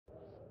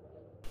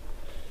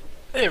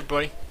Hey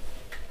everybody,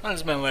 my name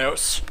is Mene. I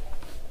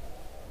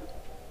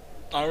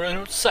don't really know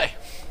what to say.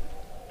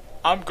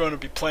 I'm going to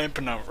be playing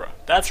Penumbra.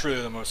 That's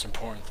really the most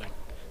important thing.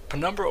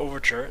 Penumbra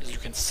Overture, as you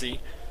can see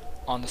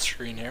on the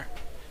screen here.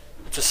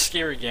 It's a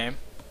scary game.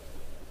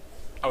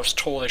 I was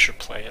told I should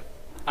play it.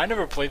 I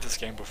never played this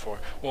game before.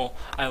 Well,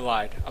 I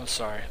lied. I'm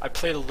sorry. I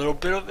played a little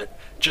bit of it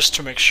just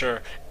to make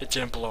sure it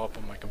didn't blow up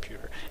on my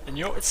computer. And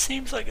you know, it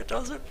seems like it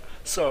doesn't.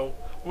 So,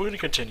 we're going to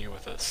continue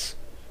with this.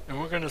 And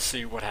we're going to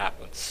see what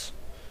happens.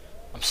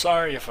 I'm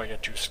sorry if I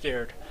get too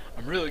scared.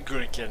 I'm really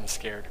good at getting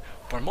scared,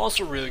 but I'm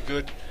also really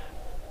good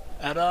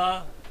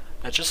at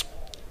just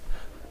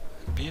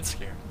being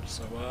scared.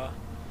 So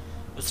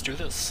let's do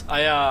this.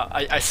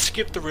 I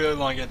skipped the really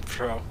long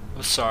intro.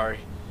 I'm sorry.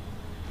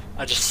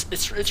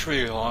 It's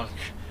really long.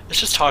 It's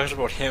just talking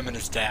about him and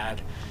his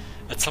dad.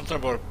 It's something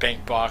about a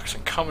bank box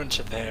and coming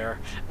to there.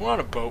 And we're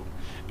on a boat,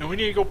 and we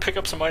need to go pick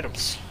up some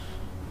items.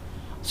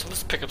 So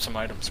let's pick up some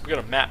items. We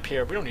got a map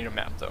here. We don't need a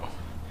map though.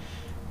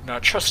 Now, a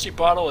trusty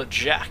bottle of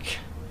Jake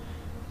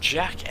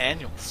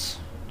Daniels,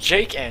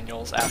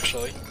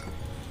 actually.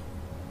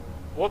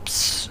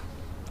 Whoops.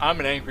 I'm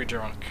an angry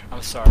drunk.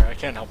 I'm sorry, I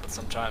can't help it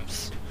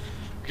sometimes.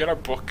 We got our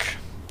book.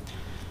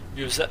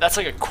 Use that. That's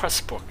like a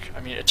quest book.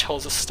 I mean, it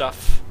tells us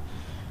stuff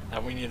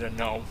that we need to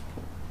know.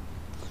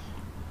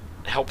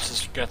 It helps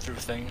us get through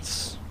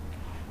things.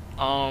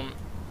 We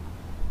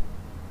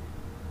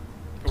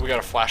got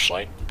a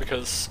flashlight,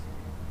 because,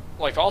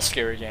 like all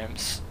scary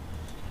games,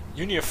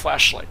 you need a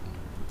flashlight.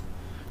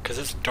 Because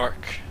it's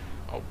dark.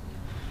 Oh,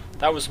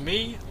 that was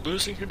me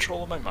losing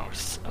control of my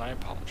mouse, and I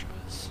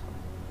apologize.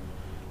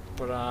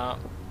 But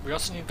we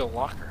also need the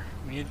locker.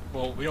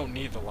 Well, we don't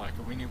need the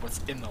locker. We need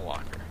what's in the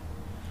locker.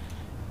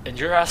 And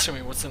you're asking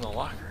me what's in the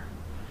locker.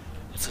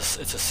 It's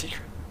a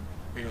secret.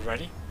 Are you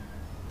ready?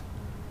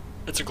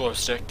 It's a glow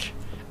stick,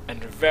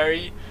 and a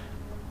very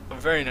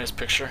nice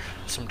picture.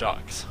 Some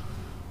dogs.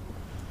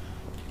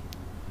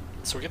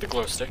 So we get the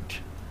glow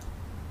stick.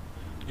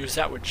 Use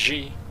that with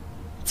G.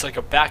 It's like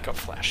a backup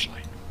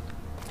flashlight.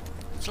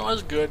 It's not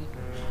as good,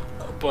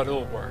 but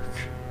it'll work.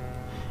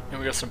 And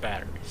we got some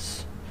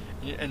batteries.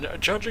 And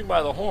judging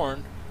by the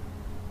horn,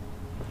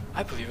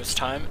 I believe it's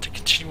time to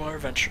continue our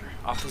adventure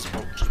off this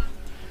boat.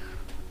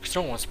 Because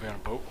no one wants to be on a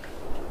boat.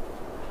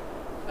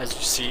 As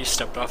you see,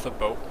 stepped off the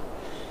boat.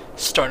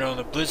 Starting on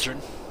the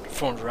blizzard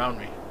formed around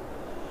me.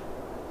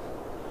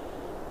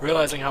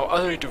 Realizing how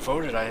utterly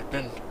devoted I had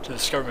been to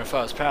discovering my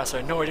father's past, I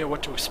had no idea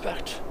what to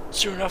expect.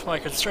 Soon enough, my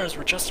concerns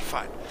were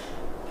justified.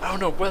 I don't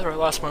know whether I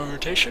lost my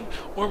orientation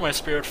or my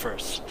spirit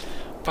first,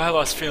 but I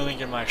lost feeling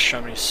in my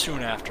extremities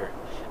soon after,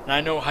 and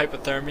I know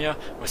hypothermia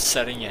was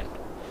setting in.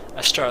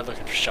 I started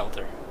looking for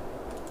shelter.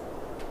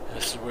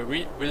 This is where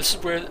we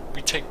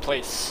take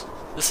place.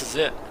 This is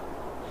it.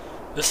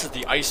 This is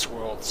the ice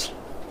worlds.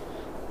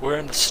 We're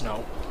in the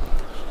snow.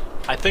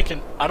 I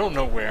don't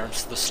know where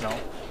it's the snow,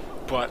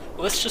 but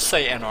let's just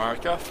say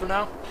Antarctica for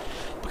now,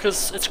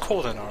 because it's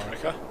cold in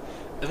Antarctica,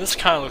 and this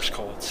kind of looks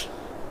cold.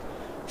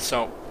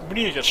 So, we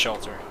need to get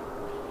shelter.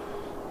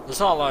 There's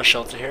not a lot of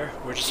shelter here.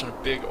 We're just in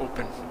a big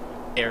open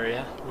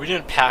area. We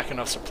didn't pack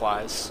enough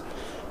supplies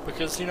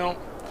because, you know,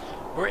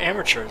 we're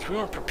amateurs. We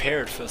weren't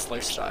prepared for this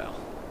lifestyle.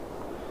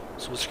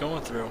 So it's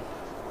going through.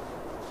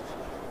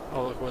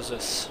 Oh, look, what's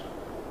this?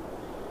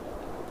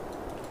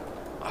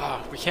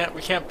 Ah, we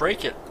can't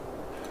break it.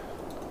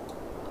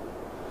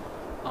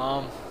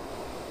 Now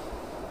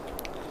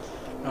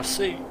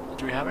see,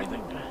 do we have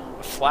anything?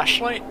 A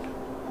flashlight?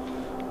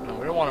 No,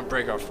 we don't want to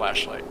break our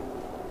flashlight.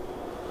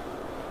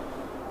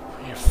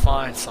 We need to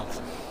find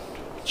something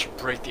to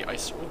break the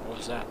ice. Ooh, what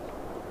was that?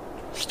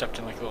 Stepped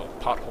in like a little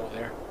pothole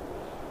there.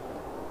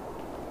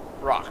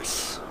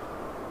 Rocks.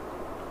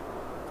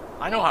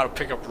 I know how to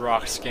pick up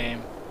rocks,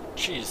 game.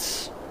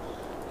 Jeez.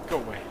 Go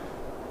away.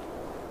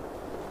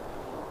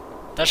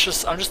 I'm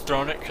just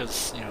throwing it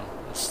because, you know,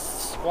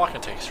 this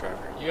walking takes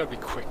forever. You gotta be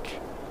quick.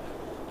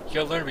 You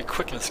gotta learn to be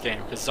quick in this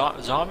game, because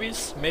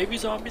zombies, maybe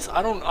zombies.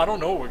 I don't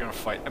know what we're gonna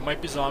fight. It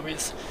might be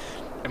zombies.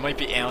 It might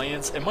be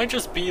aliens. It might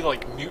just be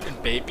like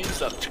mutant babies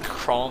that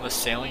crawl on the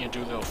ceiling and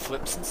do little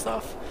flips and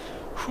stuff.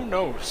 Who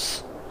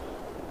knows?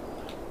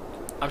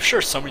 I'm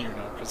sure some of you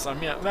know, because I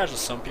mean, I imagine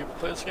some people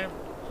play this game,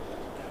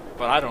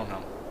 but I don't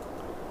know.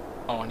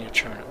 Oh, I need to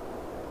turn it.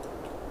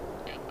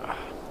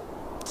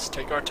 Let's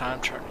take our time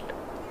turning it.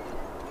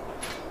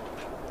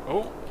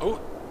 Oh,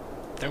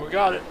 then we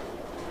got it.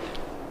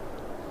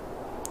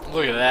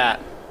 Look at that.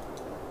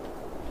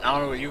 I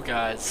don't know about you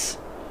guys,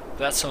 but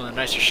that's some of the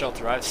nicer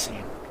shelter I've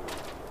seen.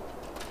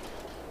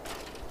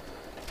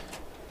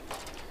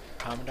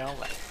 Coming down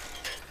left.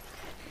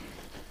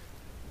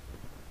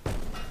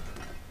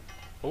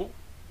 Oh,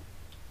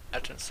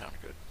 that didn't sound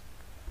good.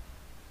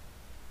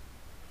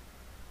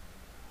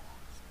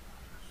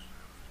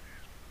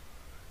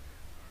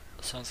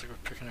 Sounds like we're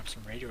picking up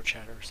some radio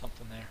chatter or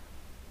something there.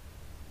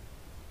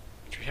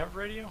 Do we have a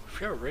radio? If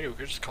we have a radio, we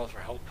could just call for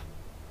help.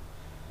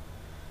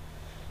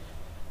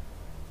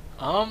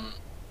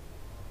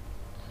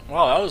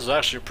 Wow, that was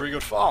actually a pretty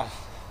good fall.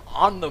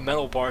 On the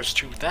metal bars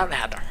too, that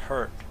had to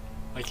hurt.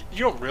 Like, you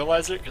don't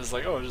realize it because,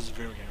 like, oh, it's just a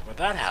video game. But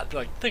that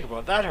like, think about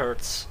it, that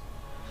hurts.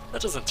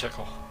 That doesn't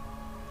tickle.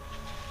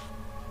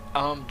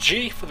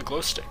 G for the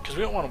glow stick, because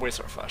we don't want to waste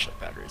our flashlight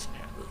batteries in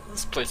here.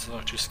 This place doesn't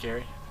look too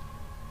scary.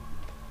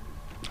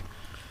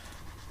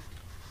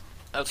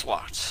 That's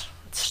locked.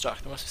 It's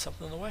stuck. There must be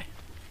something in the way.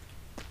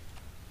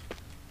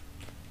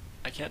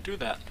 I can't do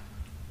that.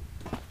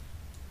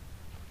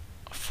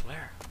 A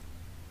flare.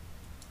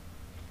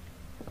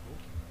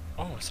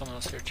 Oh, there's someone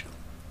else here too.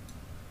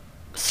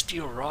 A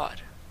steel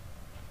rod.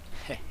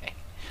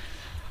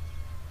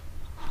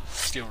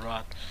 Steel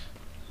rod.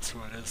 That's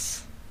what it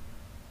is.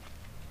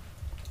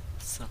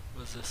 So,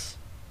 what is this?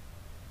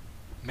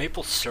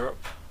 Maple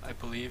syrup, I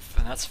believe,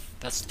 and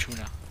that's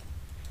tuna.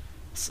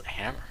 It's a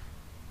hammer.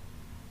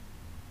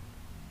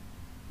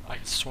 I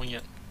can swing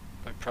it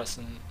by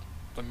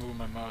moving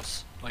my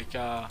mouse, like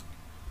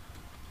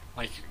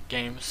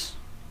games,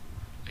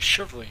 like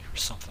Chivalry or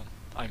something.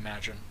 I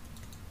imagine.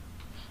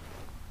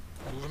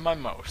 Moving my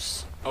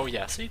mouse. Oh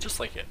yeah, see, just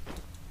like it.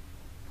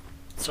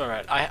 It's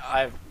alright.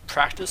 I've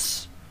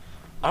practiced.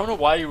 I don't know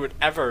why you would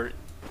ever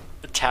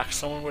attack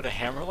someone with a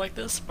hammer like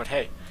this, but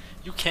hey,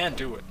 you can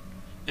do it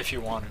if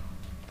you want to.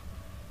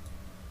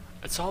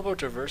 It's all about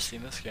diversity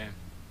in this game.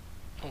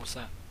 Oh, what's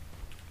that?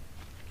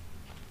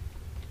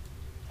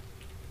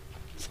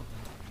 Something.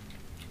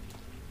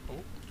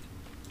 Oh.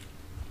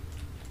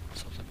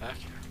 Something back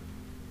here.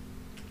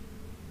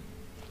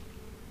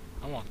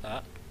 I want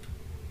that.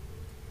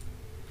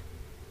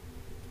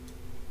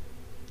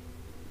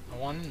 I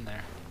want in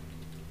there.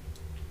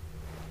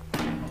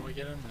 How do we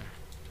get in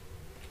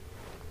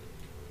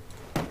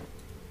there?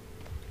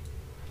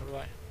 How do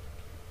I?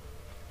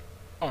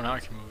 Oh, now I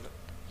can move it.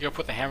 You gotta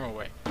put the hammer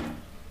away.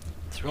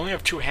 So we only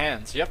have 2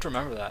 hands. You have to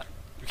remember that.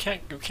 You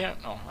can't,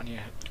 oh, I need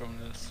to go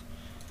into this.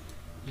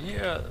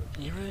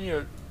 You really need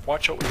to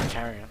watch out what you're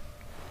carrying.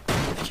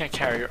 You can't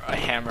carry a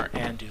hammer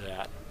and do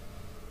that.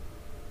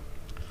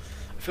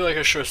 I feel like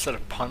I should have said a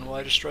pun while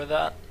I destroy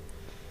that.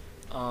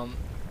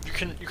 You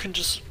can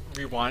just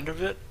rewind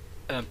of it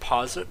and then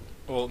pause it,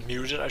 well,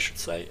 mute it I should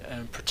say,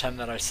 and pretend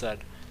that I said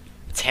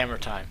it's hammer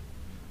time.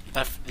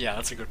 Yeah,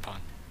 that's a good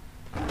pun.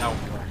 That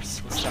one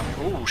works. What's down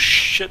here? Oh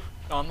shit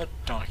on the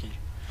donkey.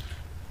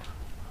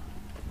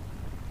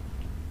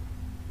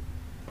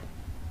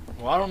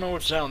 Well, I don't know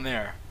what's down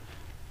there,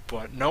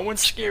 but no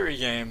one's scary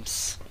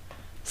games.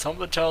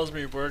 Something tells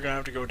me we're gonna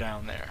have to go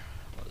down there.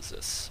 What is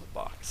this? A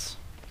box.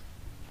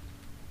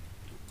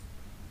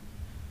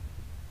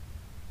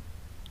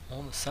 Hole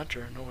in the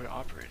center, no way to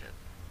operate it.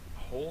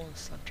 Hole in the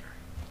center.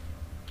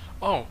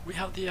 Oh, we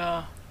have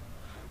the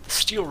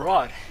steel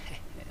rod.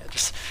 We're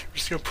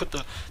just gonna put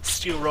the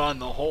steel rod in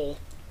the hole.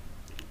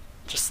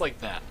 Just like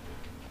that.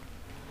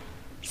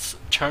 Just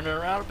turn it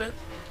around a bit.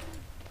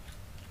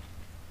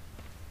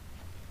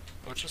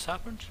 What just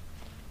happened?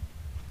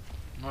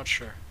 I'm not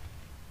sure.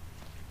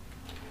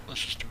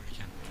 Let's just do it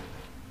again.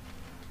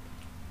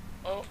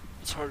 Oh,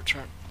 it's hard to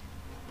turn.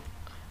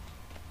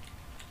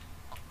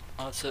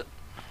 Oh, that's it.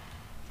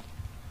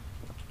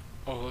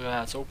 Oh, look at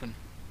that, it's open.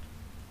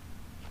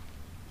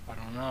 I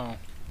don't know.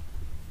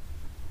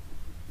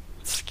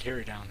 It's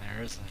scary down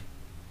there, isn't it?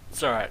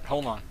 It's alright,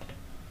 hold on.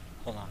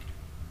 Hold on.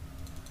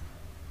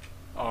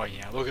 Oh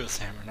yeah, look at this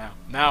hammer now.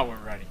 Now we're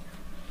ready.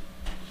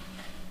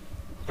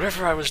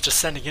 Whatever I was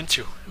descending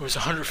into, it was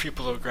 100 feet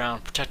below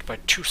ground, protected by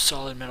 2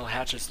 solid metal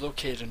hatches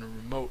located in a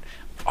remote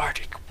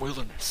Arctic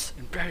wilderness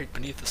and buried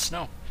beneath the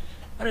snow.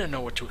 I didn't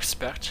know what to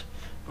expect,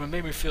 but it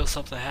made me feel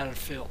something I hadn't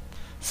felt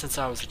since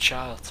I was a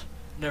child.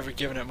 Never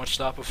given it much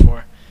thought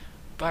before,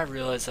 but I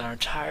realized that our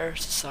entire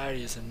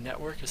society is a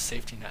network of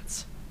safety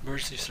nets,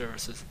 emergency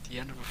services at the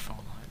end of a phone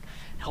line,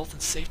 health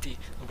and safety,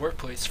 the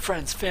workplace,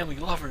 friends, family,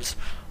 lovers,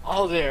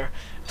 all there.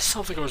 If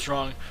something goes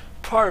wrong,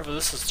 part of it,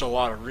 this is still a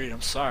lot to read,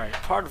 I'm sorry,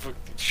 part of a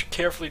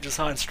carefully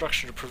designed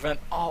structure to prevent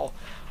all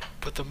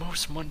but the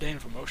most mundane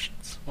of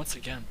emotions. Once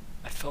again,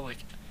 I felt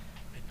like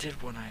I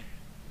did when I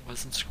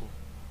was in school,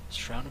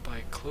 surrounded by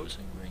a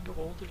closing ring of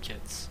older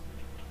kids,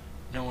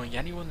 knowing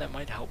anyone that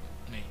might help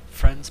me.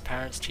 Friends,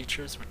 parents,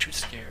 teachers were too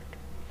scared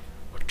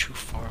or too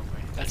far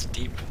away. That's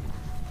deep.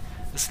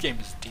 This game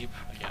is deep,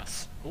 I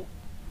guess. Oh,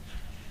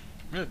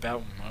 I'm really bad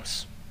with my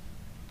mouse.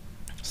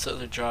 So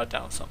they jot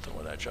down something.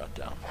 What did I jot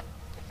down?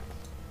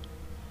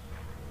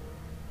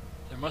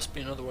 There must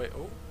be another way.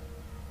 Oh,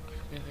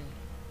 anything?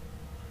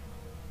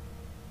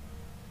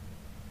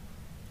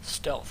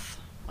 Stealth.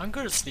 I'm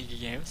good at sneaky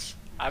games.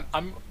 I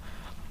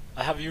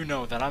have you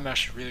know that I'm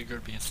actually really good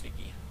at being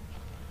sneaky.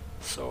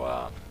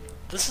 So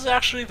this is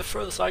actually the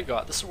furthest I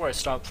got. This is where I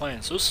stopped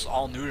playing. So this is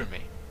all new to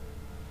me.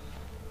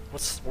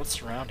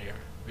 What's around here?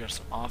 We got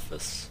some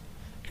office,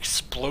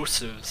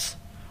 explosives,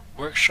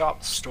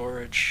 workshop,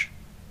 storage,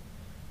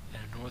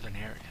 and a northern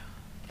area.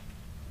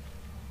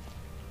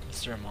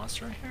 Is there a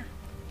monster in here?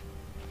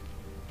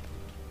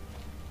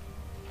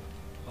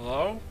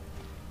 Hello?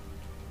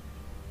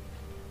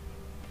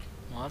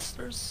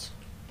 Monsters?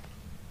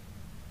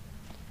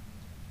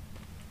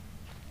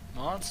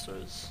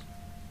 Monsters?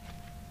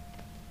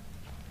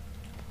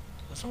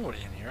 There's nobody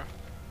in here.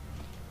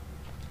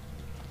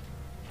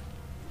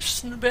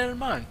 just an abandoned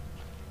mine.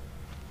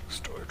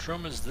 Storage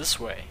room is this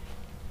way.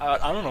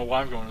 I don't know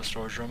why I'm going to the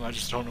storage room. I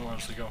just don't know where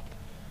else to go.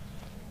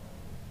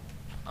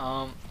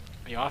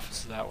 The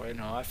office is that way.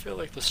 No, I feel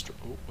like the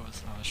oh,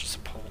 what's no, it's just a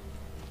pole.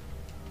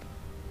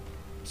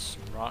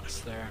 Some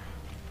rocks there.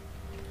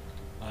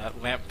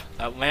 That lamp.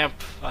 That lamp.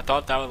 I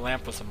thought that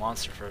lamp was a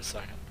monster for a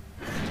second.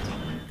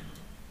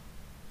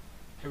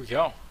 Here we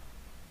go.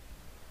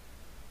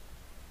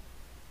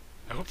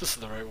 I hope this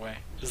is the right way.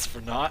 If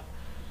we're not,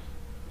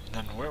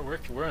 then we're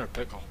in a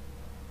pickle.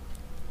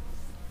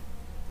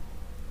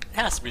 It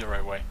has to be the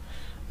right way.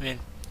 I mean,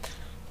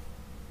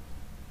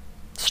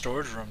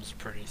 storage room's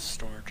pretty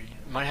storagey.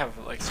 It might have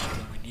like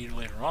something we need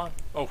later on.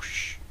 Oh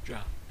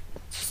yeah,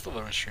 it's just the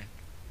loading screen.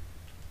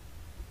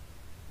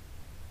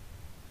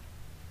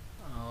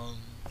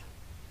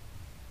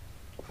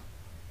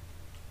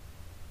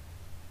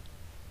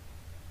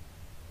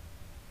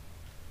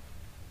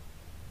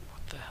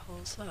 What the hell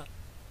is that?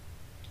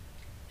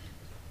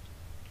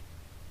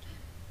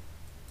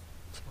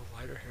 It's a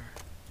lighter here.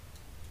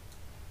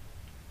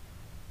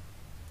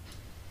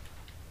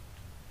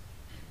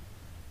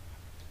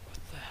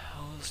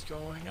 What's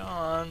going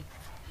on?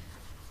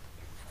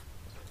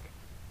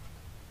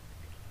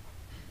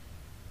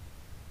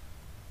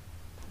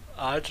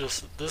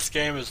 This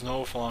game is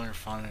no longer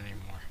fun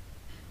anymore.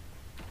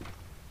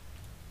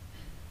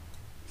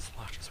 It's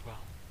locked as well.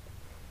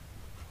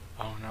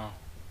 Oh no.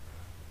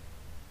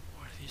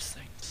 What are these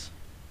things?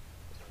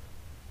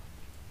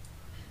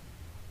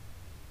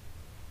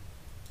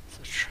 It's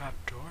a trap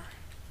door?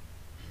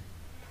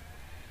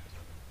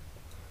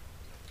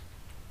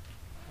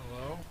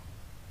 Hello?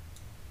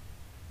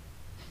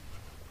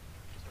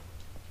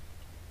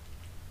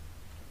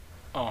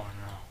 Oh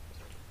no.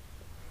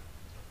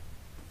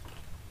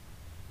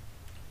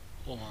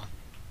 Hold on.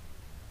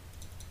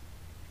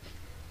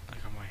 I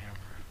got my hammer.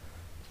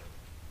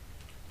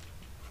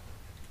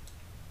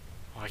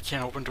 Oh, I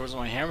can't open doors with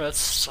my hammer.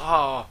 That's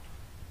oh.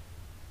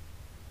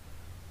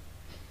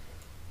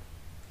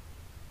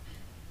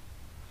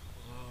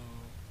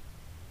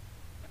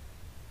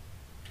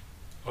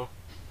 Hello. Oh.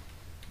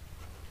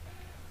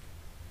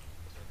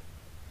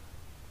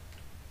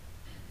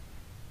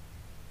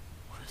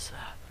 What is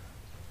that?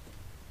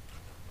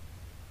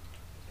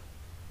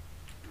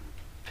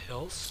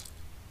 Pills?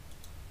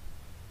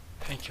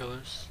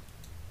 Painkillers?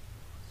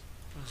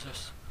 What is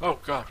this? Oh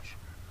god.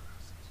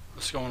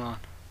 What's going on?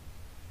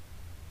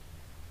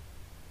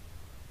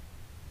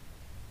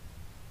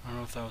 I don't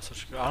know if that was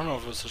such a good I don't know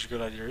if it was such a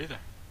good idea either.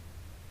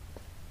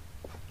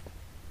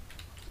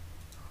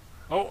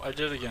 Oh, I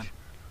did it again.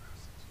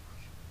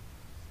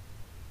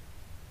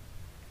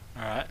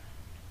 Alright.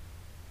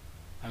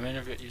 I may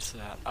never get used to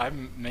that. I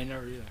may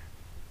never either.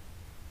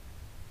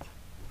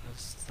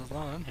 There's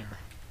not in here.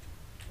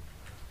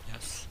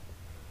 Yes.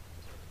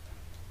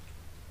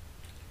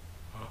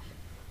 Oh.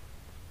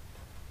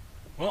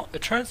 Well,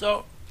 it turns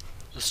out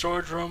the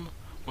storage room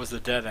was a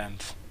dead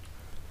end.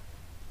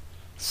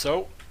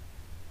 So,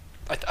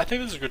 I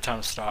think this is a good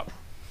time to stop.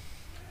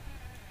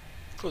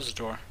 Close the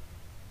door.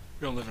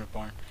 We don't live in a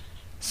barn.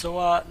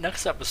 So,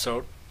 next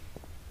episode,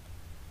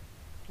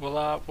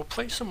 we'll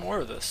play some more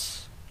of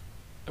this,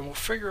 and we'll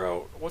figure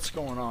out what's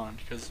going on.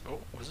 Because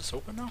was this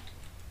open now?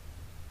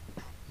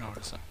 No, it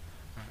isn't.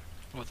 Alright,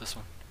 what about this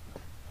one?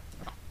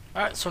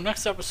 Alright, so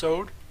next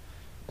episode,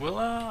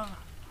 we'll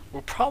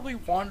probably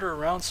wander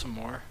around some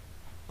more,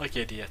 like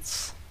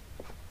idiots.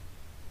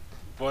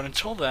 But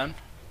until then,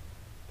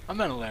 I'm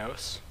Mene,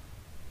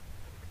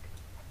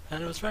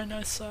 and it was very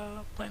nice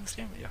playing this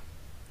game with you.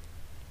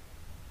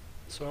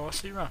 So I'll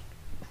see you around.